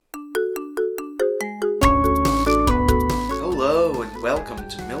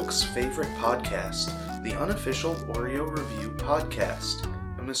Milk's favorite podcast, the unofficial Oreo Review podcast.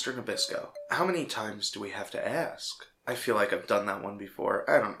 Mr. Nabisco, how many times do we have to ask? I feel like I've done that one before.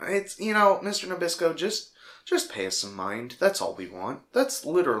 I don't know. It's, Mr. Nabisco, just pay us some mind. That's all we want. That's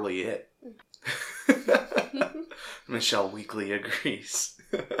literally it. Michelle weakly agrees.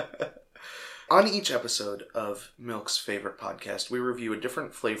 On each episode of Milk's favorite podcast, we review a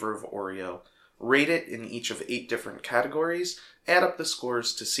different flavor of Oreo, rate it in each of 8 different categories, add up the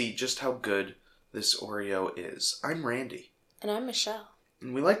scores to see just how good this Oreo is. I'm Randy. And I'm Michelle.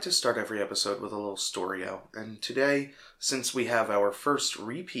 And we like to start every episode with a little Storeo. And today, since we have our first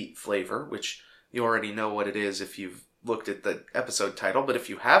repeat flavor, which you already know what it is if you've looked at the episode title, but if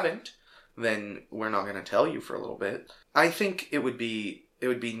you haven't, then we're not going to tell you for a little bit. I think it would be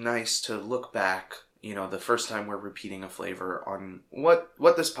nice to look back, the first time we're repeating a flavor on what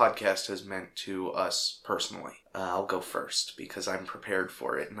this podcast has meant to us personally. I'll go first because I'm prepared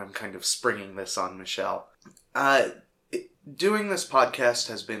for it and I'm kind of springing this on Michelle. Doing this podcast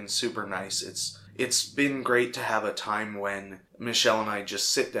has been super nice. It's been great to have a time when Michelle and I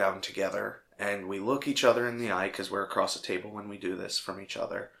just sit down together and we look each other in the eye because we're across a table when we do this from each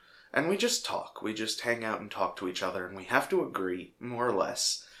other. And we just talk. We just hang out and talk to each other and we have to agree, more or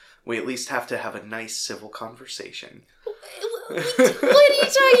less. We at least have to have a nice civil conversation. What are you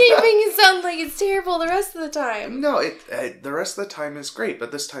talking? You're making it sound like it's terrible the rest of the time. No, the rest of the time is great,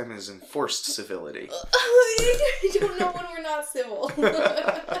 but this time is enforced civility. I don't know when we're not civil.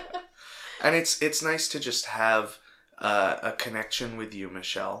 And it's nice to just have a connection with you,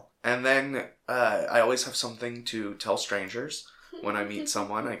 Michelle. And then I always have something to tell strangers. When I meet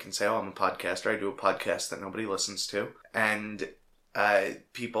someone, I can say, I'm a podcaster. I do a podcast that nobody listens to. And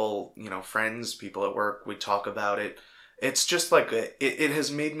people, friends, people at work, we talk about it. It's just like, it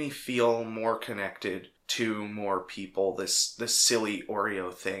has made me feel more connected to more people, this silly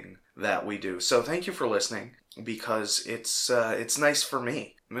Oreo thing that we do. So thank you for listening, because it's nice for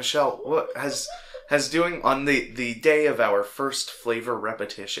me. Michelle, what has doing on the day of our first flavor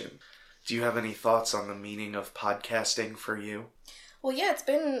repetition, do you have any thoughts on the meaning of podcasting for you? Well, yeah, it's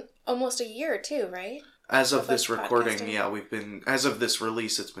been almost a year too, right? As of this recording, podcasting. As of this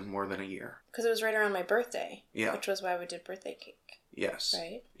release, it's been more than a year. Because it was right around my birthday. Yeah. Which was why we did birthday cake. Yes.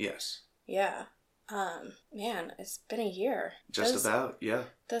 Right? Yes. Yeah. Man, it's been a year. Just about, yeah.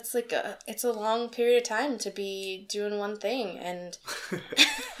 That's it's a long period of time to be doing one thing, and...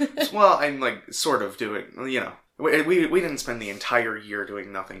 Well, I'm sort of doing, we didn't spend the entire year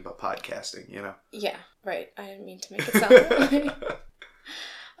doing nothing but podcasting, Yeah, right. I didn't mean to make it sound that way.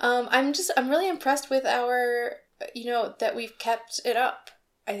 I'm really impressed with our, that we've kept it up.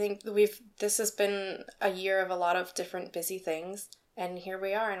 I think this has been a year of a lot of different busy things, and here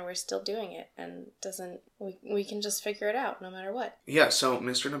we are, and we're still doing it, and we can just figure it out no matter what. Yeah, so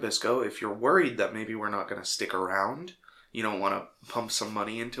Mr. Nabisco, if you're worried that maybe we're not going to stick around, you don't want to pump some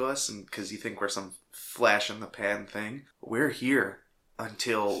money into us and because you think we're some flash in the pan thing, we're here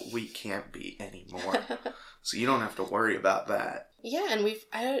until we can't be anymore. So you don't have to worry about that. Yeah, and we've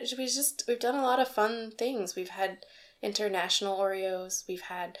done a lot of fun things. We've had international Oreos, we've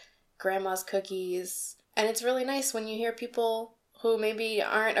had grandma's cookies, and it's really nice when you hear people who maybe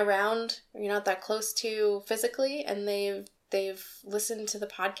aren't around, or you're not that close to physically, and they've listened to the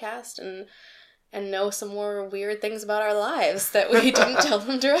podcast and know some more weird things about our lives that we didn't tell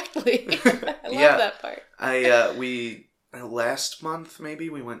them directly. I love that part. We last month maybe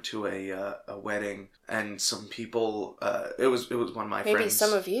we went to a wedding, and some people it was one of my friends. Maybe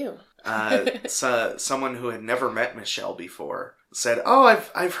some of you. Someone who had never met Michelle before said, "Oh,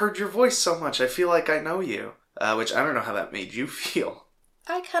 I've heard your voice so much. I feel like I know you." Which I don't know how that made you feel.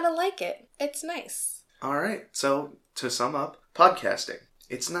 I kind of like it. It's nice. All right. So to sum up, podcasting.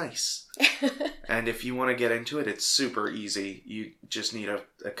 It's nice. And if you want to get into it, it's super easy. You just need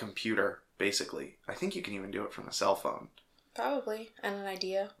a computer, basically. I think you can even do it from a cell phone. Probably. And an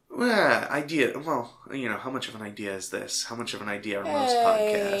idea. Idea. Well, how much of an idea is this? How much of an idea are most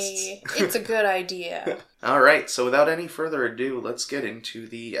podcasts? It's a good idea. All right. So without any further ado, let's get into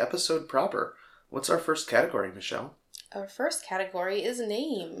the episode proper. What's our first category, Michelle? Our first category is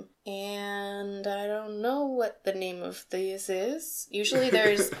name. And I don't know what the name of this is. Usually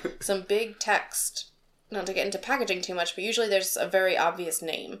there's some big text. Not to get into packaging too much, but usually there's a very obvious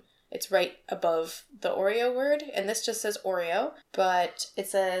name. It's right above the Oreo word, and this just says Oreo, but it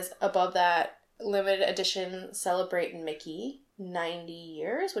says above that, limited edition Celebrate Mickey, 90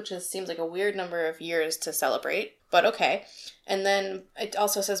 years, which seems like a weird number of years to celebrate, but okay. And then it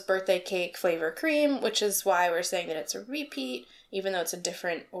also says birthday cake flavor cream, which is why we're saying that it's a repeat. even though it's a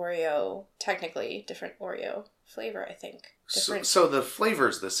different Oreo, technically different Oreo flavor, I think. Different, so the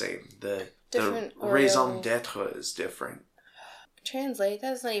flavor's the same. The different raison Oreo. d'etre is different. Translate.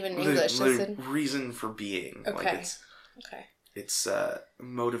 That's not even English. The reason for being. Okay. Like Okay. it's a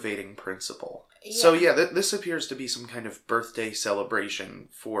motivating principle. Yeah. So yeah, this appears to be some kind of birthday celebration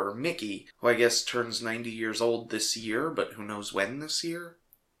for Mickey, who I guess turns 90 years old this year, but who knows when this year?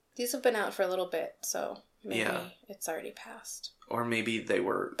 These have been out for a little bit, so maybe Yeah. it's already passed. Or maybe they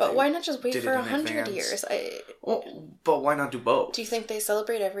were... But they why not just wait did for it in 100 advance. years? Well, but why not do both? Do you think they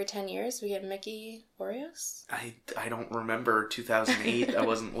celebrate every 10 years? We get Mickey Oreos? I don't remember 2008. I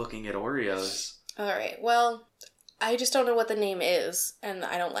wasn't looking at Oreos. Alright, well, I just don't know what the name is, and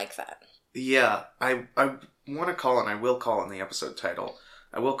I don't like that. Yeah, I want to call, and I will call in the episode title,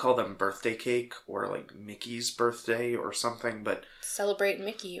 I will call them birthday cake or like Mickey's birthday or something, but Celebrate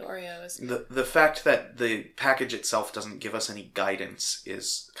Mickey Oreos. the fact that the package itself doesn't give us any guidance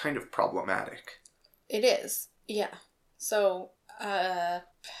is kind of problematic. It is, yeah. So, I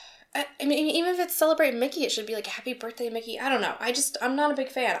mean, even if it's Celebrate Mickey, it should be like Happy Birthday Mickey. I don't know. I'm not a big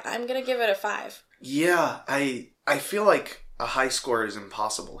fan. I'm gonna give it a 5. Yeah, I feel like a high score is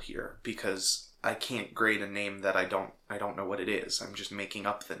impossible here because I can't grade a name that I don't know what it is. I'm just making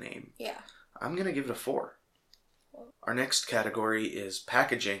up the name. Yeah. I'm going to give it a 4. Our next category is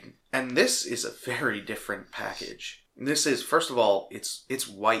packaging, and this is a very different package. This is, first of all, it's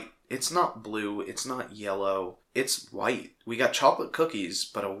white. It's not blue, it's not yellow. It's white. We got chocolate cookies,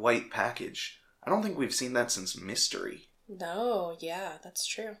 but a white package. I don't think we've seen that since Mystery. No, yeah, that's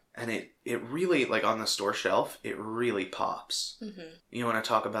true. And it really, like on the store shelf, it really pops. Mm-hmm. You want to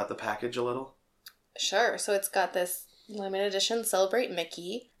talk about the package a little? Sure. So it's got this limited edition Celebrate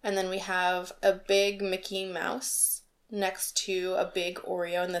Mickey, and then we have a big Mickey Mouse next to a big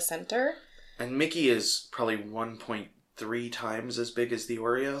Oreo in the center. And Mickey is probably 1.3 times as big as the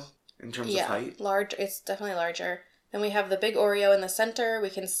Oreo in terms of height. Large. It's definitely larger. Then we have the big Oreo in the center. We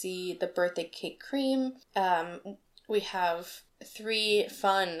can see the birthday cake cream. We have 3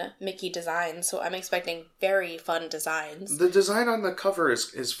 fun Mickey designs, so I'm expecting very fun designs. The design on the cover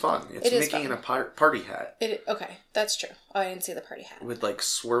is fun. It's Mickey in a party hat. Okay, that's true. Oh, I didn't see the party hat. With like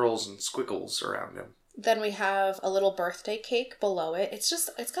swirls and squiggles around him. Then we have a little birthday cake below it.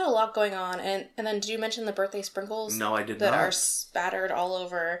 It's got a lot going on. And then did you mention the birthday sprinkles? No, I did not. That are spattered all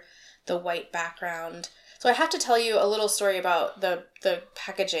over the white background. So I have to tell you a little story about the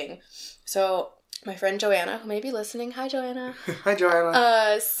packaging. So my friend Joanna, who may be listening, hi Joanna. Hi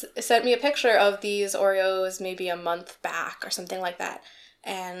Joanna. Sent me a picture of these Oreos maybe a month back or something like that.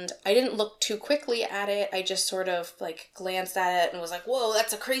 And I didn't look too quickly at it. I just sort of like glanced at it and was like, whoa,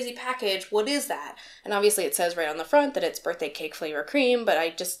 that's a crazy package. What is that? And obviously it says right on the front that it's birthday cake flavor cream, but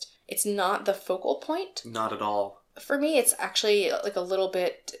it's not the focal point. Not at all. For me, it's actually like a little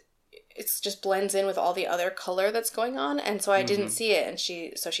bit, it's just blends in with all the other color that's going on, and so I didn't see it, and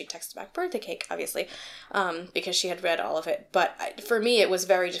she texted back birthday cake, obviously, because she had read all of it, but for me it was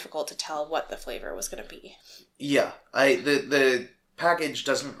very difficult to tell what the flavor was going to be. Yeah, the package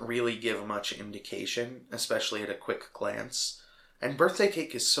doesn't really give much indication, especially at a quick glance, and birthday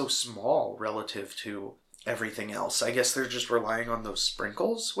cake is so small relative to everything else. I guess they're just relying on those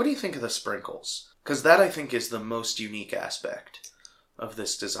sprinkles. What do you think of the sprinkles? Because that, I think, is the most unique aspect of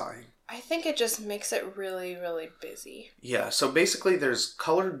this design. I think it just makes it really, really busy. Yeah, so basically there's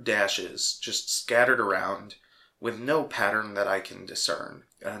colored dashes just scattered around with no pattern that I can discern.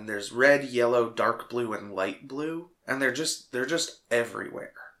 And there's red, yellow, dark blue, and light blue. And they're just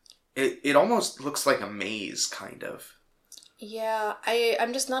everywhere. It almost looks like a maze, kind of. Yeah,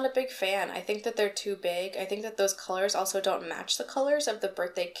 I'm just not a big fan. I think that they're too big. I think that those colors also don't match the colors of the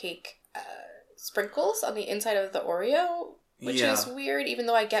birthday cake sprinkles on the inside of the Oreo, which is weird, even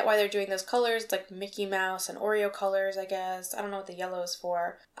though I get why they're doing those colors. It's like Mickey Mouse and Oreo colors, I guess. I don't know what the yellow is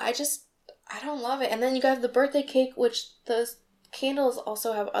for. I don't love it. And then you got the birthday cake, which those candles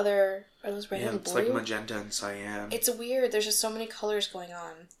also have are those red and it's blue? like magenta and cyan. It's weird. There's just so many colors going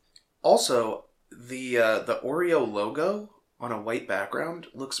on. Also, the Oreo logo on a white background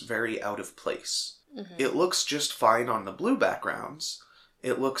looks very out of place. Mm-hmm. It looks just fine on the blue backgrounds.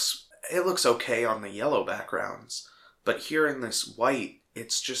 It looks okay on the yellow backgrounds. But here in this white,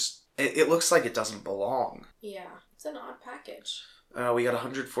 it's just... It looks like it doesn't belong. Yeah, it's an odd package. We got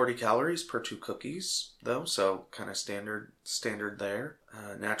 140 calories per 2 cookies, though, so kind of standard there.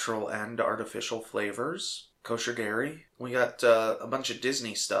 Natural and artificial flavors. Kosher Gary. We got a bunch of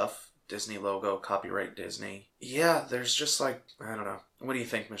Disney stuff. Disney logo, copyright Disney. Yeah, there's just like... I don't know. What do you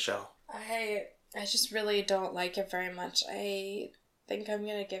think, Michelle? I just really don't like it very much. I think I'm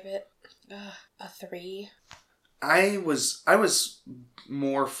going to give it a 3. I was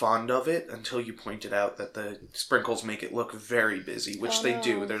more fond of it until you pointed out that the sprinkles make it look very busy, which they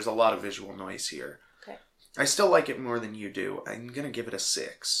do. There's a lot of visual noise here. Okay. I still like it more than you do. I'm going to give it a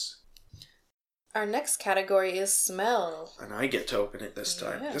 6. Our next category is smell. And I get to open it this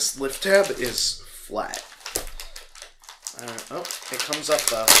time. Yeah. This lift tab is flat. It comes up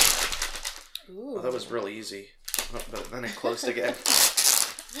though. Ooh. Oh, that was really easy. Oh, but then it closed again.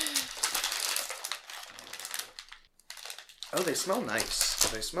 Oh, they smell nice.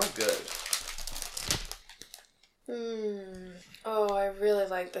 They smell good. Oh, I really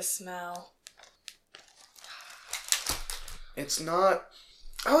like the smell. It's not...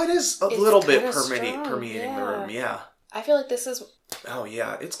 Oh, it is a little bit permeating yeah. the room, yeah. I feel like this is... Oh,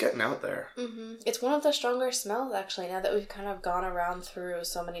 yeah, it's getting out there. Mm-hmm. It's one of the stronger smells, actually, now that we've kind of gone around through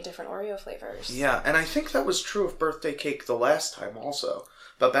so many different Oreo flavors. Yeah, and I think that was true of birthday cake the last time also.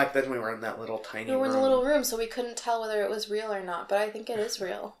 But back then we were in that little tiny room. We were in the little room, so we couldn't tell whether it was real or not, but I think it is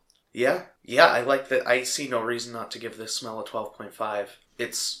real. Yeah, I like that. I see no reason not to give this smell a 12.5.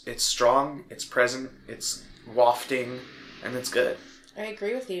 It's strong, it's present, it's wafting, and it's good. I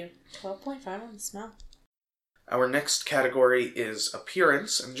agree with you. 12.5 on the smell. Our next category is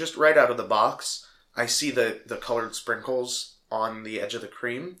appearance, and just right out of the box, I see the colored sprinkles on the edge of the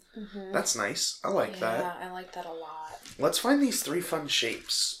cream. Mm-hmm. That's nice. I like that. Yeah, I like that a lot. Let's find these 3 fun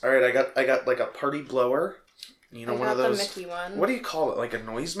shapes. All right, I got like a party blower. You know, one of those. The Mickey one. What do you call it? Like a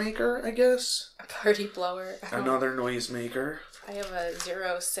noisemaker, I guess. A party blower. Another noisemaker. I have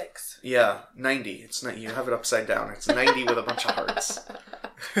a 06. Yeah, 90. It's not. You have it upside down. It's 90 with a bunch of hearts.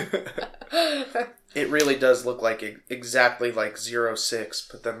 It really does look like exactly like 06,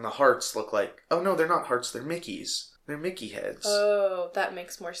 but then the hearts look like... Oh no, they're not hearts. They're Mickeys. They're Mickey heads. Oh, that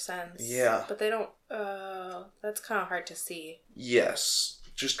makes more sense. Yeah. But they don't... that's kind of hard to see. Yes.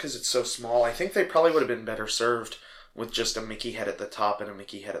 Just because it's so small. I think they probably would have been better served with just a Mickey head at the top and a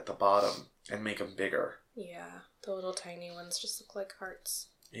Mickey head at the bottom and make them bigger. Yeah. The little tiny ones just look like hearts.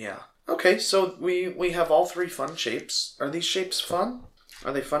 Yeah. Okay, so we have all 3 fun shapes. Are these shapes fun?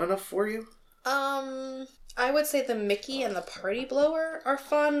 Are they fun enough for you? I would say the Mickey and the party blower are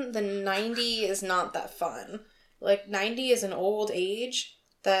fun. The 90 is not that fun. Like, 90 is an old age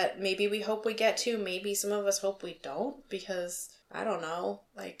that maybe we hope we get to. Maybe some of us hope we don't, because, I don't know,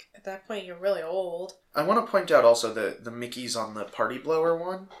 like, at that point you're really old. I want to point out also the Mickeys on the party blower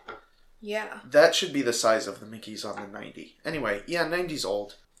one. Yeah. That should be the size of the Mickeys on the 90. Anyway, yeah, 90's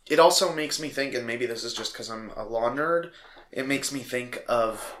old. It also makes me think, and maybe this is just because I'm a law nerd, it makes me think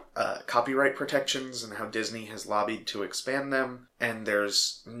of copyright protections and how Disney has lobbied to expand them, and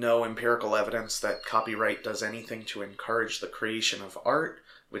there's no empirical evidence that copyright does anything to encourage the creation of art,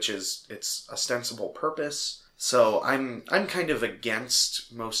 which is its ostensible purpose. So I'm kind of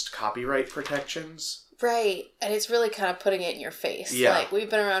against most copyright protections. Right, and it's really kind of putting it in your face. Yeah. Like, we've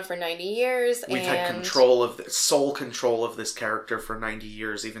been around for 90 years, We've had sole control of this character for 90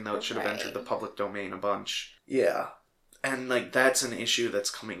 years, even though it should have entered the public domain a bunch. Yeah. And, like, that's an issue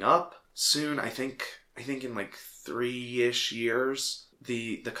that's coming up soon. I think in, like, 3-ish years,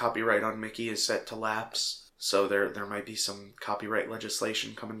 the copyright on Mickey is set to lapse. So there might be some copyright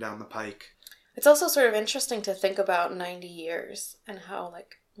legislation coming down the pike. It's also sort of interesting to think about 90 years and how,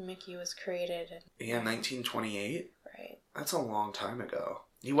 like, Mickey was created. Yeah, 1928? Right. That's a long time ago.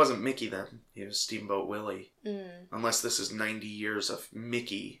 He wasn't Mickey then. He was Steamboat Willie. Unless this is 90 years of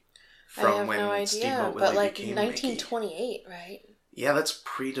Mickey from when Steamboat Willie like became 1928, Mickey. right? Yeah, that's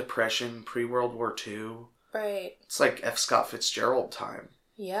pre-Depression, pre-World War II. Right. It's like F. Scott Fitzgerald time.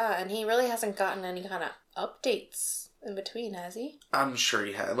 Yeah, and he really hasn't gotten any kind of updates in between, has he? I'm sure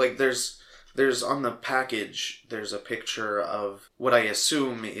he had. Like, there's on the package, there's a picture of what I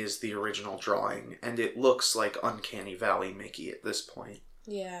assume is the original drawing, and it looks like Uncanny Valley Mickey at this point.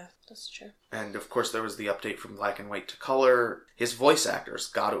 Yeah, that's true. And of course there was the update from black and white to color. His voice actor's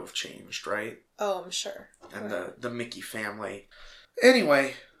got to have changed, right? Oh, I'm sure. And the Mickey family.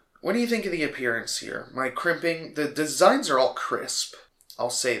 Anyway, what do you think of the appearance here? My crimping, the designs are all crisp.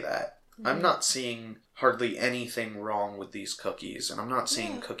 I'll say that. Mm-hmm. I'm not seeing hardly anything wrong with these cookies, and I'm not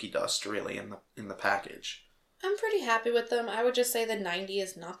seeing cookie dust really in the package. I'm pretty happy with them. I would just say the 90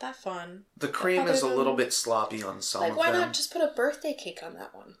 is not that fun. The cream is a little bit sloppy on some of them. Like, why not just put a birthday cake on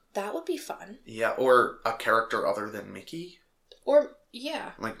that one? That would be fun. Yeah, or a character other than Mickey. Or,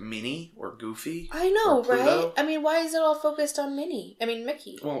 yeah. Like Minnie or Goofy. I know, right? I mean, why is it all focused on Mickey?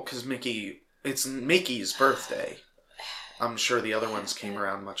 Well, because it's Mickey's birthday. I'm sure the other ones came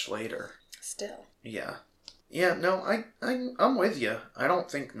around much later. Still. Yeah. Yeah, no, I'm with you. I don't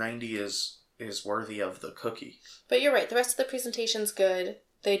think 90 is worthy of the cookie. But you're right. The rest of the presentation's good.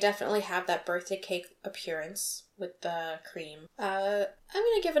 They definitely have that birthday cake appearance, with the cream. I'm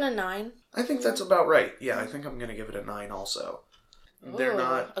gonna give it a 9. I think that's about right. Yeah, I think I'm going to give it a 9 also. They're Ooh,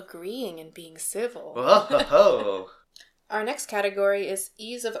 not... agreeing and being civil. Oh. Our next category is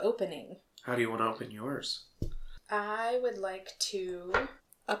ease of opening. How do you want to open yours? I would like to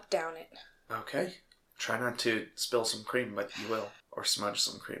up down it. Okay. Try not to spill some cream, but you will. Or smudge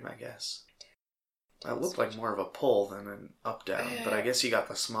some cream, I guess. That looked like more of a pull than an up down, but I guess you got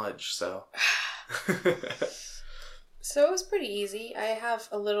the smudge, so. So it was pretty easy. I have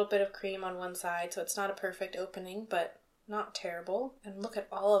a little bit of cream on one side, so it's not a perfect opening, but not terrible. And look at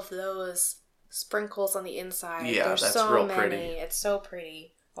all of those sprinkles on the inside. Yeah, There's that's so real many. pretty. It's so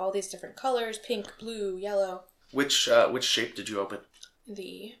pretty. All these different colors, pink, blue, yellow. Which shape did you open?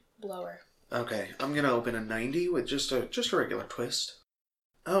 The blower. Okay, I'm gonna open a 90 with just a regular twist.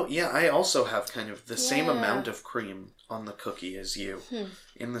 Oh, yeah, I also have kind of the same amount of cream on the cookie as you,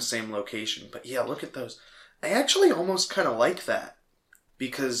 in the same location. But yeah, look at those. I actually almost kind of like that,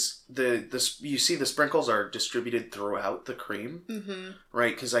 because you see the sprinkles are distributed throughout the cream,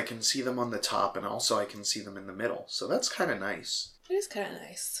 right? Because I can see them on the top, and also I can see them in the middle. So that's kind of nice. It is kind of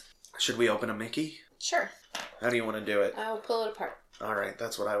nice. Should we open a Mickey? Sure. How do you want to do it? I'll pull it apart. All right,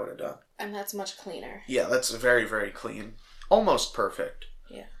 that's what I would have done. And that's much cleaner. Yeah, that's very, very clean. Almost perfect.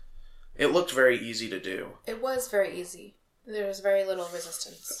 Yeah. It looked very easy to do. It was very easy. There was very little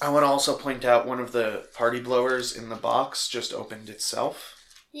resistance. I want to also point out one of the party blowers in the box just opened itself.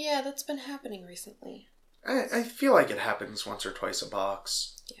 Yeah, that's been happening recently. I feel like it happens once or twice a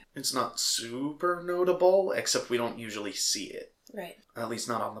box. Yeah. It's not super notable, except we don't usually see it. Right. At least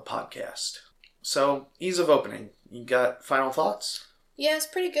not on the podcast. So, ease of opening. You got final thoughts? Yeah, it's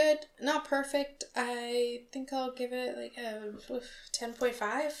pretty good. Not perfect. I think I'll give it like a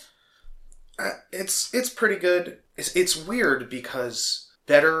 10.5. It's pretty good. It's weird because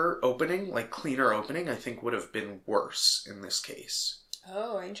better opening, like cleaner opening, I think would have been worse in this case.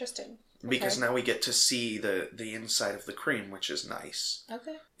 Oh, interesting. Because now we get to see the inside of the cream, which is nice.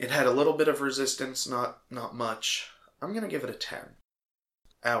 Okay. It had a little bit of resistance, not much. I'm going to give it a 10.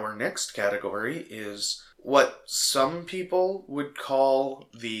 Our next category is what some people would call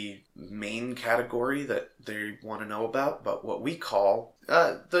the main category that they want to know about, but what we call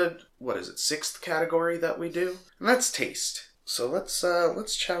sixth category that we do? And that's taste. So let's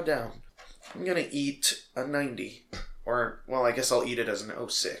chow down. I'm going to eat a 90. Or, well, I guess I'll eat it as an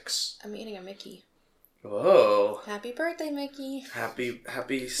 06. I'm eating a Mickey. Whoa. Happy birthday, Mickey. Happy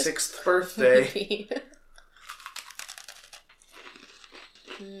 6th birthday.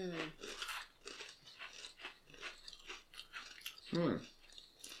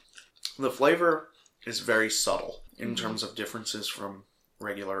 The flavor is very subtle in terms of differences from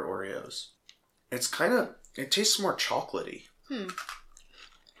regular Oreos. It tastes more chocolatey.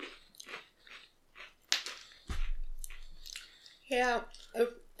 Yeah,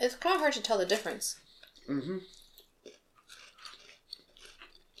 it's kind of hard to tell the difference.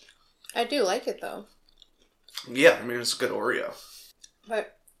 I do like it, though. Yeah, I mean, it's a good Oreo.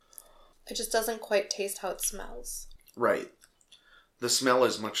 But it just doesn't quite taste how it smells. Right. The smell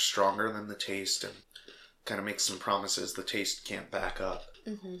is much stronger than the taste and kind of makes some promises the taste can't back up.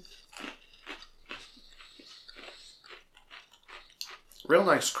 Real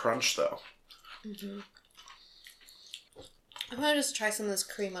nice crunch, though. I'm going to just try some of this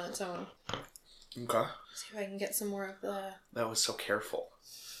cream on its own. Okay. See if I can get some more of the... That was so careful.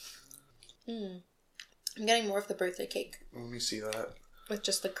 I'm getting more of the birthday cake. Let me see that. With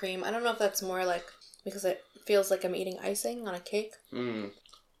just the cream. I don't know if that's more like... Because it feels like I'm eating icing on a cake.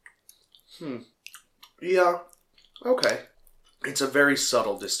 Yeah. Okay. It's a very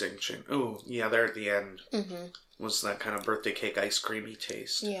subtle distinction. Ooh, yeah, there at the end was that kind of birthday cake ice creamy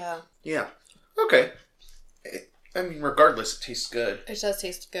taste. Yeah. Yeah. Okay. I mean, regardless, it tastes good. It does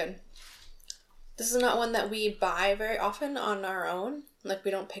taste good. This is not one that we buy very often on our own. Like,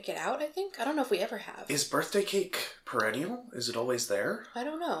 we don't pick it out, I think. I don't know if we ever have. Is birthday cake perennial? Is it always there? I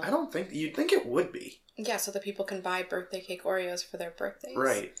don't know. I don't think... You'd think it would be. Yeah, so that people can buy birthday cake Oreos for their birthdays.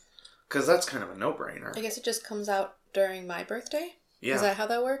 Right. Because that's kind of a no-brainer. I guess it just comes out during my birthday? Yeah. Is that how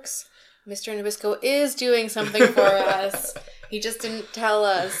that works? Mr. Nabisco is doing something for us. He just didn't tell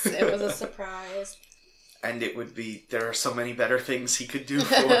us. It was a surprise. And it would be... There are so many better things he could do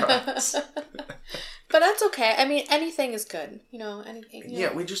for us. But that's okay. I mean, anything is good. You know, anything.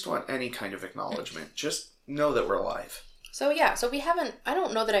 Yeah, we just want any kind of acknowledgement. Just know that we're alive. So we haven't... I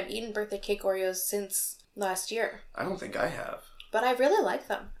don't know that I've eaten birthday cake Oreos since last year. I don't think I have. But I really like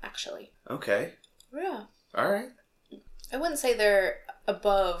them, actually. Okay. Yeah. All right. I wouldn't say they're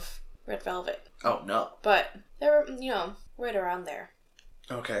above Red Velvet. Oh, no. But they're, right around there.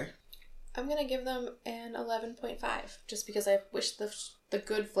 Okay. I'm gonna give them an 11.5, just because I wish the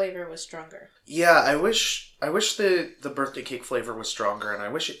good flavor was stronger. Yeah, I wish the birthday cake flavor was stronger, and I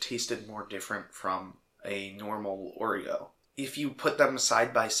wish it tasted more different from a normal Oreo. If you put them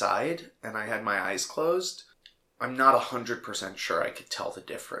side by side, and I had my eyes closed, I'm not 100% sure I could tell the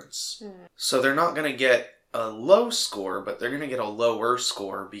difference. So they're not going to get a low score, but they're going to get a lower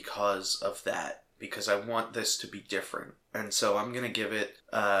score because of that. Because I want this to be different. And so I'm going to give it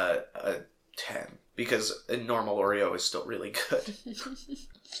a 10. Because a normal Oreo is still really good.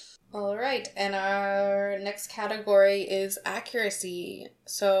 All right, and our next category is accuracy.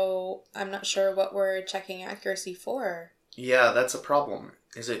 So I'm not sure what we're checking accuracy for. Yeah, that's a problem.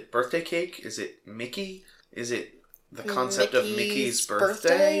 Is it birthday cake? Is it Mickey? Is it the concept of Mickey's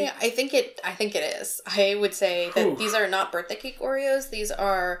birthday? I think it is. I would say that these are not birthday cake Oreos. These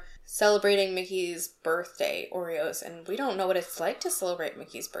are celebrating Mickey's birthday Oreos, and we don't know what it's like to celebrate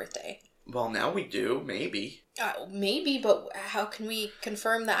Mickey's birthday. Well, now we do, maybe. Maybe, but how can we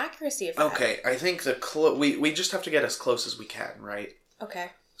confirm the accuracy of that? Okay, I think we just have to get as close as we can, right?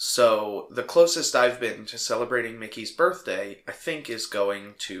 Okay. So, the closest I've been to celebrating Mickey's birthday, I think, is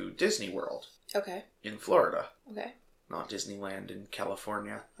going to Disney World. Okay. In Florida. Okay. Not Disneyland in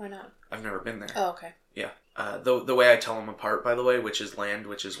California. Why not? I've never been there. Oh, okay. Yeah. The way I tell them apart, by the way, which is land,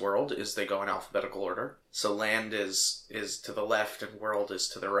 which is world, is they go in alphabetical order. So land is to the left and world is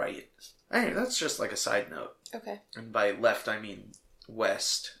to the right. Hey, that's just like a side note. Okay. And by left, I mean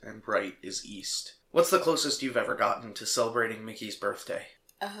west, and right is east. What's the closest you've ever gotten to celebrating Mickey's birthday?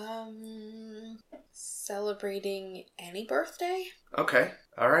 Celebrating any birthday? Okay.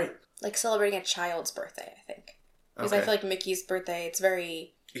 All right. Like celebrating a child's birthday, I think. Because Okay. I feel like Mickey's birthday, it's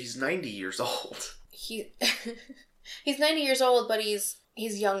very... He's 90 years old. He's 90 years old, but he's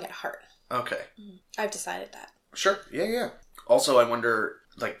young at heart. Okay. I've decided that. Sure. Yeah. Also, I wonder,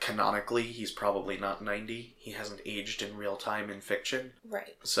 like, canonically, he's probably not 90. He hasn't aged in real time in fiction.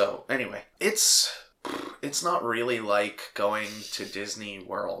 Right. So, anyway. It's not really like going to Disney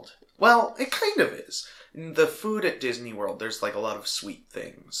World. Well, it kind of is. The food at Disney World, there's, like, a lot of sweet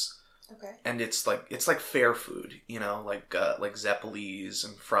things. Okay. And it's like fair food, you know, like Zeppelis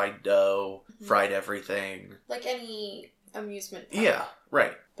and fried dough, fried everything. Like any amusement park. Yeah,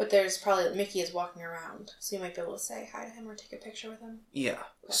 right. But there's probably Mickey is walking around, so you might be able to say hi to him or take a picture with him. Yeah.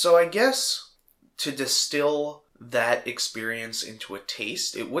 So I guess to distill that experience into a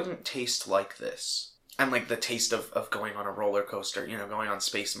taste, it wouldn't taste like this. And like the taste of going on a roller coaster, you know, going on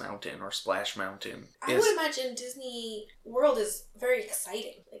Space Mountain or Splash Mountain. I would imagine Disney World is very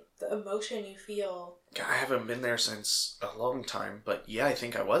exciting. Like the emotion you feel. I haven't been there since a long time, but yeah, I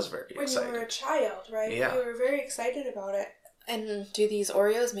think I was very excited. When you were a child, right? Yeah. You were very excited about it. And do these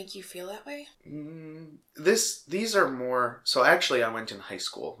Oreos make you feel that way? These are more... So actually I went in high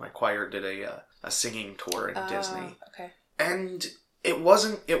school. My choir did a singing tour in Disney. Okay. And it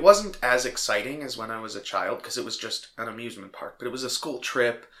wasn't as exciting as when I was a child, because it was just an amusement park. But it was a school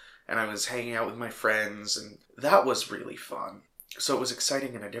trip, and I was hanging out with my friends, and that was really fun. So it was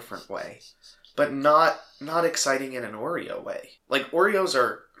exciting in a different way. But not exciting in an Oreo way. Like, Oreos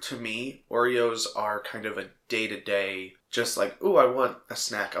are kind of a day-to-day, just like, ooh, I want a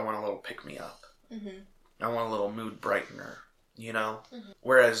snack, I want a little pick-me-up. Mm-hmm. I want a little mood brightener, you know? Mm-hmm.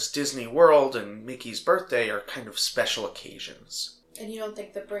 Whereas Disney World and Mickey's birthday are kind of special occasions. And you don't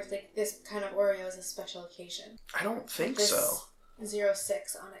think this kind of Oreo is a special occasion? I don't think so.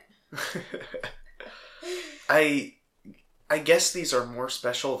 06 on it. I guess these are more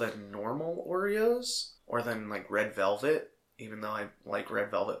special than normal Oreos, or than like Red Velvet, even though I like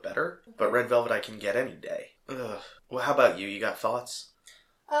Red Velvet better. Okay. But Red Velvet I can get any day. Ugh. Well, how about you? You got thoughts?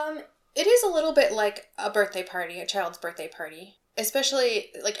 It is a little bit like a birthday party, a child's birthday party.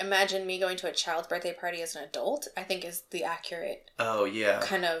 Especially, like, imagine me going to a child's birthday party as an adult, I think is the accurate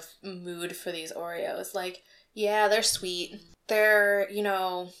kind of mood for these Oreos. Like, yeah, they're sweet. They're, you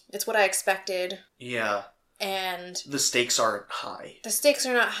know, it's what I expected. Yeah. And the stakes aren't high. The stakes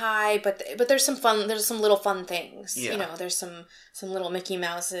are not high, but there's some fun. There's some little fun things. Yeah. You know, there's some little Mickey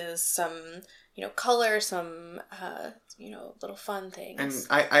Mouses, some color, some little fun things.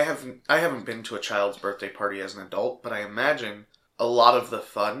 And I haven't been to a child's birthday party as an adult, but I imagine a lot of the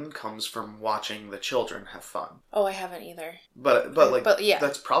fun comes from watching the children have fun. Oh, I haven't either. But yeah,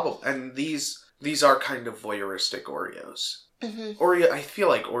 that's probably, and these are kind of voyeuristic Oreos. Mm-hmm. I feel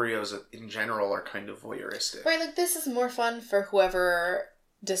like Oreos in general are kind of voyeuristic. Right, like this is more fun for whoever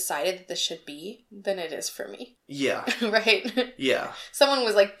decided that this should be than it is for me. Yeah. Right? Yeah. Someone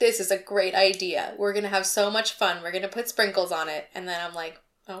was like, this is a great idea. We're going to have so much fun. We're going to put sprinkles on it. And then I'm like,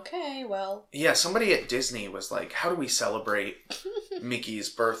 Okay, well. Yeah, somebody at Disney was like, how do we celebrate Mickey's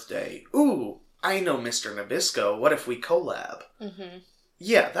birthday? Ooh, I know Mr. Nabisco. What if we collab? Mm-hmm.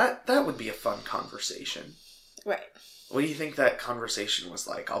 Yeah, that would be a fun conversation. Right. What do you think that conversation was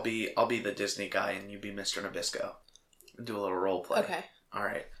like? I'll be the Disney guy and you be Mr. Nabisco. Do a little role play. Okay. All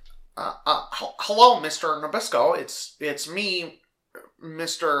right. Hello, Mr. Nabisco. It's me,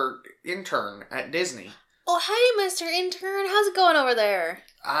 Mr. Intern at Disney. Oh, hey, Mr. Intern. How's it going over there?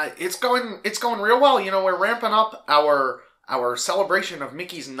 It's going real well. You know, we're ramping up our celebration of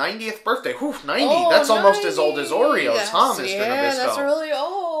Mickey's 90th birthday. Whew, 90. That's 90. almost as old as Oreos, huh, Mr. Nabisco? Yeah, that's really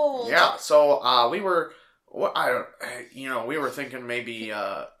old. Yeah. So we were thinking maybe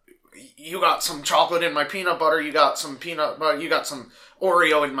you got some chocolate in my peanut butter. You got some peanut butter. You got some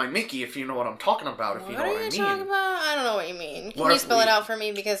Oreo in my Mickey. If you know what I'm talking about. If you know what I mean. What are you talking about? I don't know what you mean. Can you spell it out for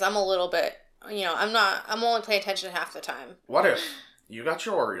me? Because I'm a little bit. I'm only paying attention half the time. What if you got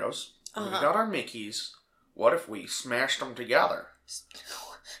your Oreos, we got our Mickeys, what if we smashed them together?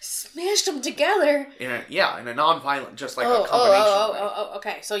 Smashed them together? In a non-violent, just like a combination way.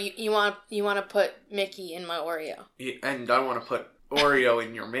 Okay. So you want to put Mickey in my Oreo. And I want to put Oreo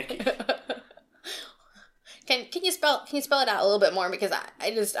in your Mickey. Can you spell it out a little bit more? Because I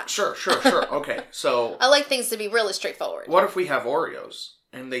just... Sure. Okay, so... I like things to be really straightforward. What if we have Oreos?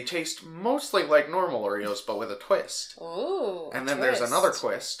 And they taste mostly like normal Oreos, but with a twist. Ooh. And then there's another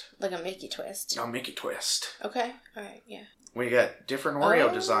twist. Like a Mickey twist. A Mickey twist. Okay. Alright, yeah. We get different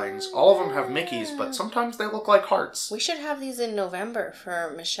Oreo designs. All of them have Mickeys, but sometimes they look like hearts. We should have these in November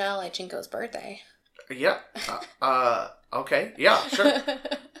for Michelle Ichinko's birthday. Yeah. Okay. Yeah, sure.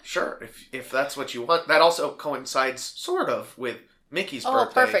 Sure. If that's what you want. That also coincides sort of with Mickey's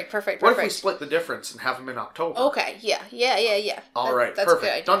birthday. Perfect. What if we split the difference and have them in October? Okay, yeah. All right, that's perfect. A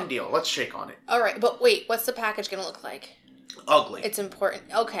good idea. Done deal. Let's shake on it. All right, but wait, what's the package going to look like? Ugly. It's important.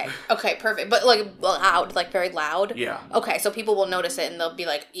 Okay, perfect. But like loud, like very loud? Yeah. Okay, so people will notice it and they'll be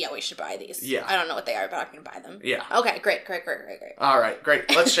like, yeah, we should buy these. Yeah. I don't know what they are, but I'm going to buy them. Yeah. Okay, great. All right,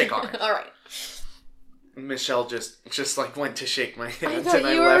 great. Let's shake on it. All right. Michelle just like went to shake my hand. I thought and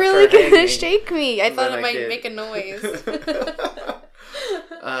you I were left really her going to hanging. shake me. I And thought then it might did. make a noise.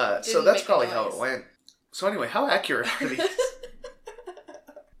 So that's probably how it went. So anyway, how accurate are these?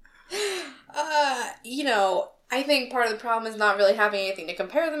 I think part of the problem is not really having anything to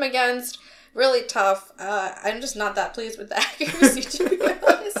compare them against. Really tough. I'm just not that pleased with the accuracy, to be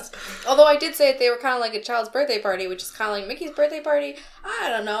honest. Although I did say that they were kind of like a child's birthday party, which is kind of like Mickey's birthday party. I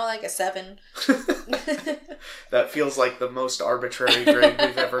don't know, like a 7. That feels like the most arbitrary grade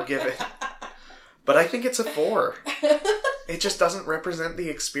we've ever given. But I think it's a 4. It just doesn't represent the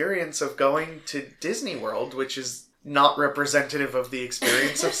experience of going to Disney World, which is not representative of the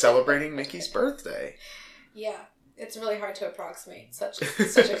experience of celebrating Mickey's birthday. Yeah, it's really hard to approximate such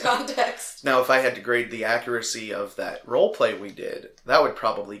a context. Now, if I had to grade the accuracy of that role play we did, that would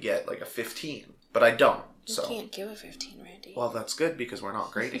probably get like a 15. But I don't. So. You can't give a 15, Randy. Well, that's good because we're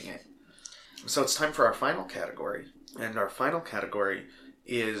not grading it. So it's time for our final category. And our final category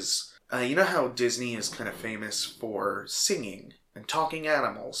is, you know how Disney is kind of famous for singing and talking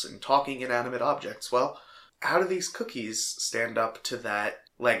animals and talking inanimate objects? Well, how do these cookies stand up to that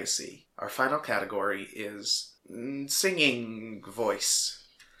legacy? Our final category is singing voice.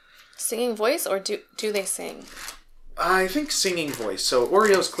 Singing voice, or do they sing? I think singing voice. So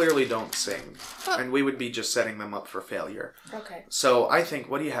Oreos clearly don't sing. Oh. And we would be just setting them up for failure. Okay. So I think,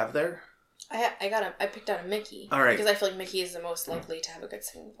 what do you have there? I picked out a Mickey. All right. Because I feel like Mickey is the most likely to have a good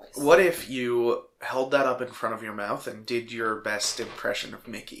singing voice. What if you held that up in front of your mouth and did your best impression of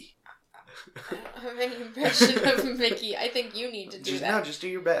Mickey? I don't have any impression of Mickey. I think you need to do that. No, just do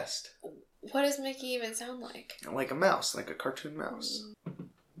your best. What does Mickey even sound like? Like a mouse, like a cartoon mouse.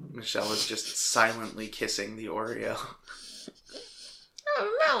 Michelle is just silently kissing the Oreo.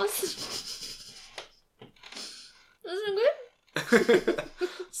 Oh, mouse. Isn't it good?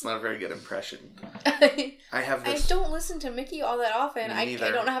 It's not a very good impression. I have this... I don't listen to Mickey all that often. I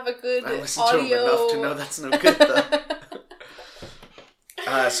don't have a good I listen audio... to him enough to know that's no good, though.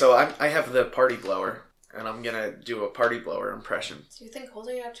 So I have the party blower, and I'm gonna do a party blower impression. Do you think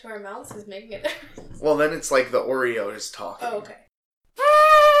holding it up to our mouths is making it? Well, then it's like the Oreo is talking. Oh, okay.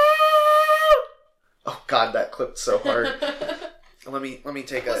 Oh God, that clipped so hard. Let me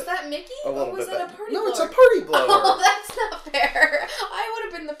take Was that Mickey? a little or was bit that back. a party No, blower? it's a party blower. Oh, that's not fair. I would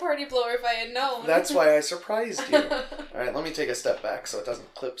have been the party blower if I had known. That's why I surprised you. Alright, let me take a step back so it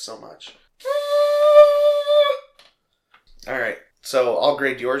doesn't clip so much. Alright, so I'll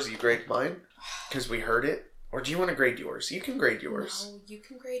grade yours, you grade mine. Because we heard it. Or do you want to grade yours? You can grade yours. No, you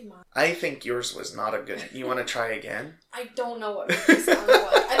can grade mine. I think yours was not a good... You want to try again? I don't know what Mickey sounds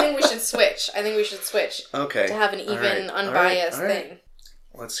like. I think we should switch. Okay. To have an even, unbiased thing.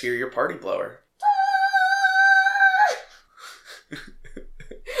 Let's hear your party blower.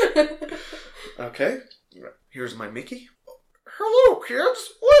 Okay. Here's my Mickey. Hello,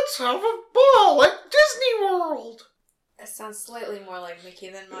 kids. Let's have a ball at Disney World. That sounds slightly more like Mickey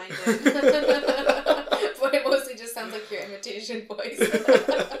than mine did. But it mostly just sounds like your imitation voice.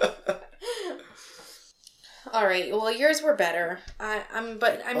 Alright, well, yours were better.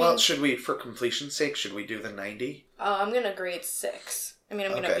 Well, should we, for completion's sake, should we do the 90? I'm gonna grade 6. I'm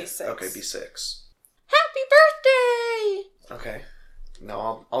gonna be 6. Okay, be 6. Happy birthday! Okay.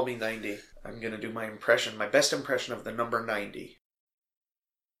 No, I'll be 90. I'm gonna do my best impression of the number 90.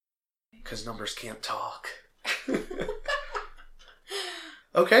 Because numbers can't talk.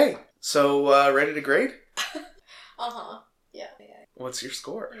 Okay, so ready to grade? Uh-huh. Yeah. What's your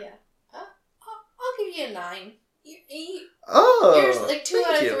score? Yeah. I'll give you a 9. Yours, like 2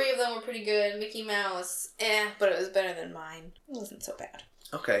 out of 3 of them were pretty good. Mickey Mouse, but it was better than mine. It wasn't so bad.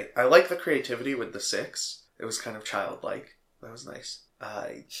 Okay, I like the creativity with the 6. It was kind of childlike. That was nice.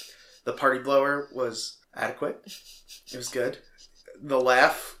 The party blower was adequate. It was good. The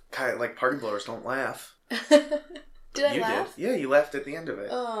laugh, kind of like party blowers don't laugh. Did I laugh? Yeah, you laughed at the end of it.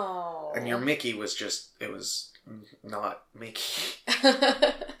 Oh. And your Mickey was it was not Mickey.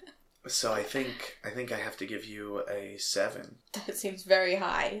 So I think I have to give you a 7. That seems very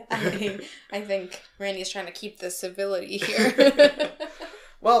high. I think Randy's trying to keep the civility here.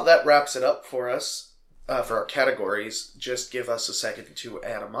 Well, that wraps it up for us. For our categories, just give us a second to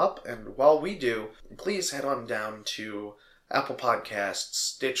add them up. And while we do, please head on down to Apple Podcasts,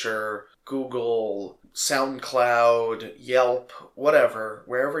 Stitcher, Google, SoundCloud, Yelp, whatever,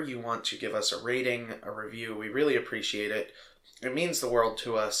 wherever you want to give us a rating, a review. We really appreciate it. It means the world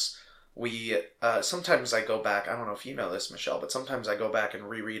to us. We, sometimes I go back, I don't know if you know this, Michelle, but sometimes I go back and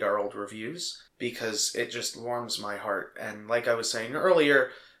reread our old reviews because it just warms my heart. And like I was saying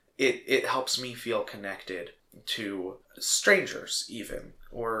earlier, it helps me feel connected to strangers even,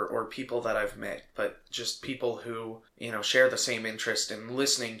 or people that I've met, but just people who, share the same interest in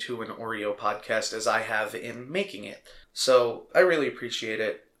listening to an Oreo podcast as I have in making it. So I really appreciate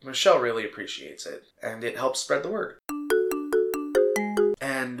it. Michelle really appreciates it, and it helps spread the word.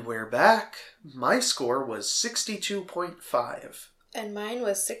 And we're back. My score was 62.5. And mine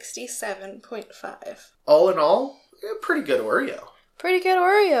was 67.5. All in all, a pretty good Oreo. Pretty good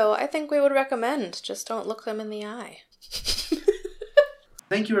Oreo. I think we would recommend. Just don't look them in the eye.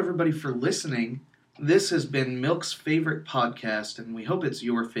 Thank you, everybody, for listening. This has been Milk's favorite podcast, and we hope it's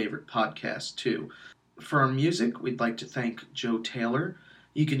your favorite podcast, too. For our music, we'd like to thank Joe Taylor.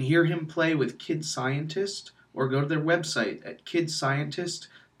 You can hear him play with Kid Scientist, or go to their website at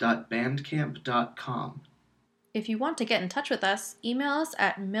kidscientist.bandcamp.com. If you want to get in touch with us, email us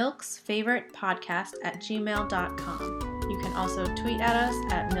at milksfavoritepodcast@gmail.com. You can also tweet at us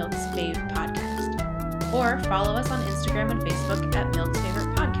at milksfavepodcast. Or follow us on Instagram and Facebook at milksfavoritepodcast.